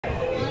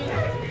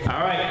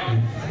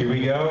Here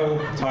we go.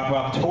 Talk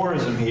about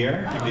tourism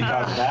here. And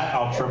because of that,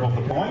 I'll triple the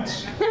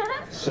points.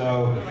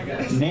 So,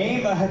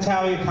 name a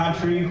Hetalia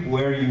country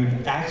where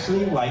you'd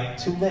actually like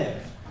to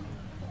live.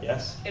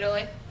 Yes?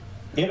 Italy.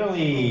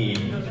 Italy.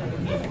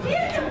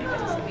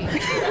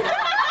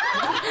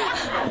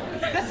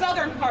 The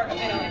southern part of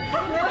Italy.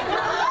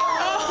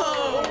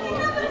 Oh.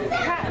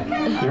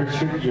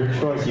 Your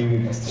choice.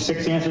 You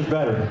 6 answers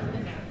better.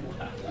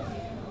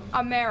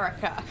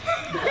 America.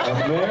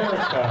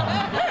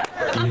 America.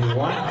 You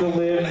want to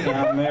live in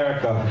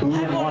America. Who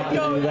would want to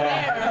do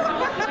that?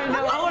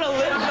 I want to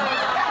live there.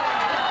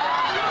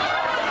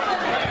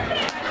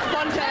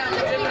 One time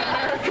in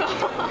America.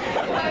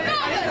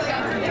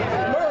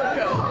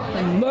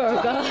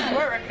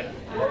 America.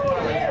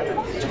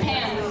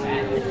 Japan.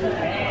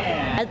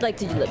 I'd like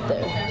to live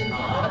there.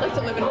 I'd like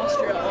to live in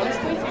Austria,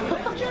 honestly.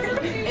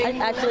 I'd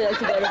actually like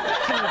to go to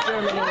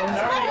Germany.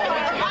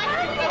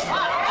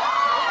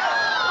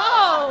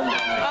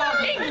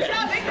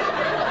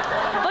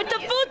 But the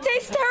food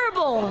tastes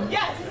terrible.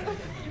 Yes.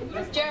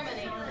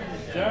 Germany.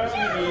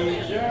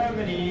 Germany,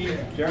 Germany,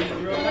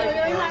 Germany.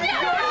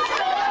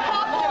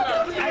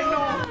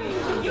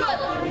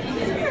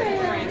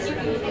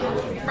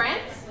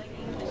 France?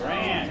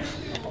 France.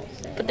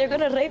 But they're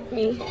gonna rape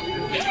me.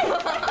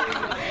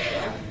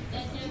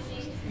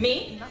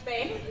 Me?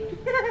 Spain?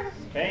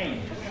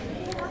 Spain.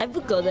 I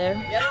would go there.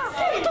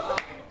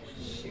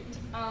 Shoot.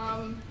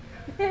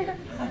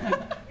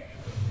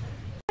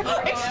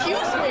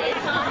 Excuse me.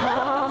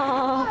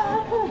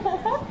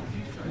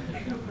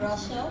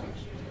 Russia?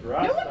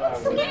 No one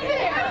wants to live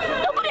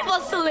there. Nobody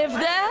wants to live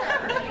there.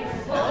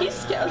 He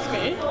scares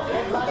me.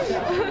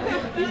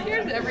 He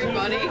scares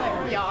everybody.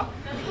 Yeah.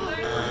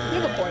 You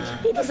have a point.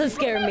 He doesn't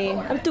scare me.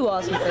 I'm too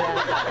awesome for that.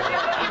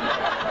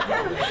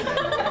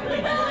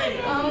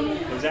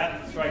 Is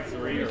that strike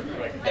 3 or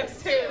strike?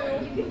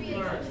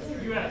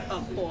 X2. U.S.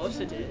 Of course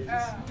it is.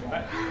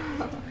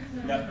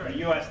 No, the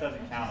U.S.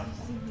 doesn't count.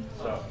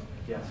 So,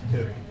 yes,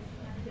 2.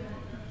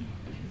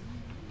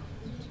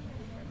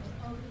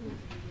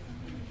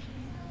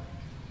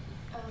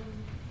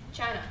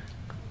 China.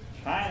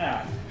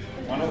 China.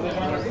 Want to live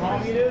under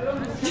communism?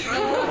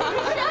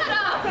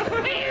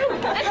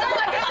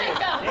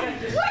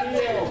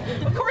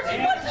 Of course he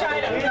was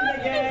China. Win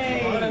the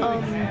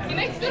game. He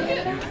makes good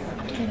good.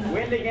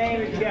 Win the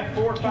game if you get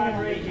 4 or 5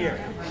 right here.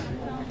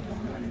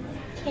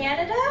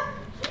 Canada?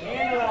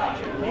 Canada.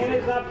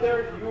 Canada's up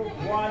there. You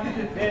won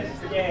this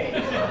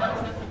game.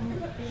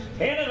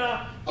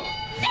 Canada.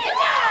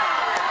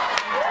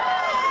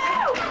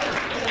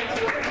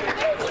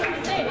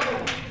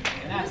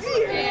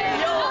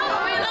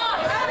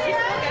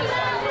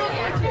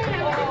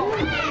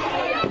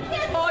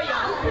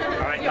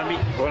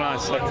 Hold on a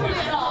second.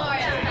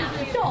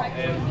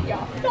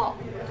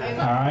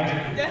 All right.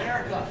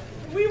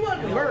 We won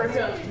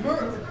America.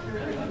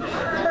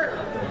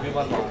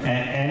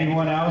 And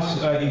anyone else?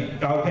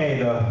 Okay,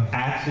 the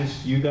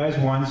Axis, you guys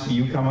won, so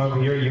you come over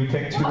here. You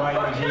pick 2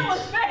 items each.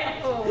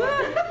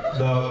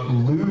 The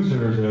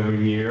losers over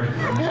here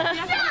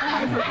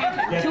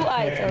get 2 to pick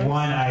items.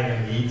 1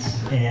 item each,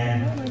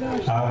 and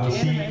we'll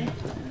see.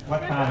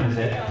 What time is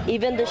it?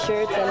 Even the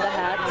shirts and the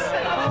hats.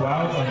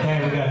 12. Okay,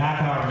 we got half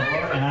an hour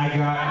more, and I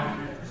got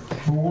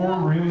 4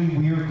 really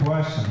weird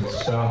questions.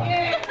 So.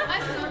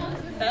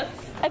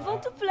 I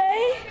want to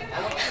play.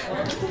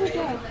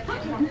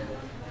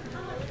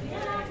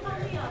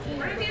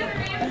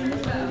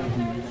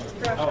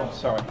 Oh,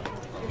 sorry.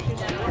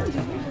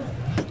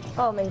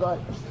 Oh my god.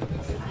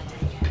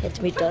 Let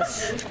me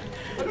toss.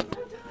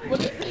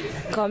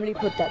 Calmly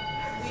put that.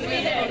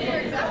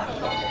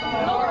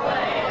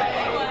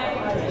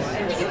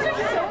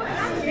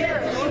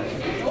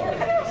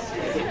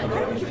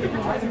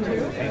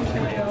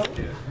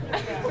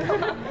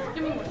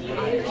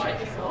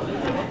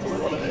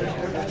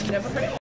 Never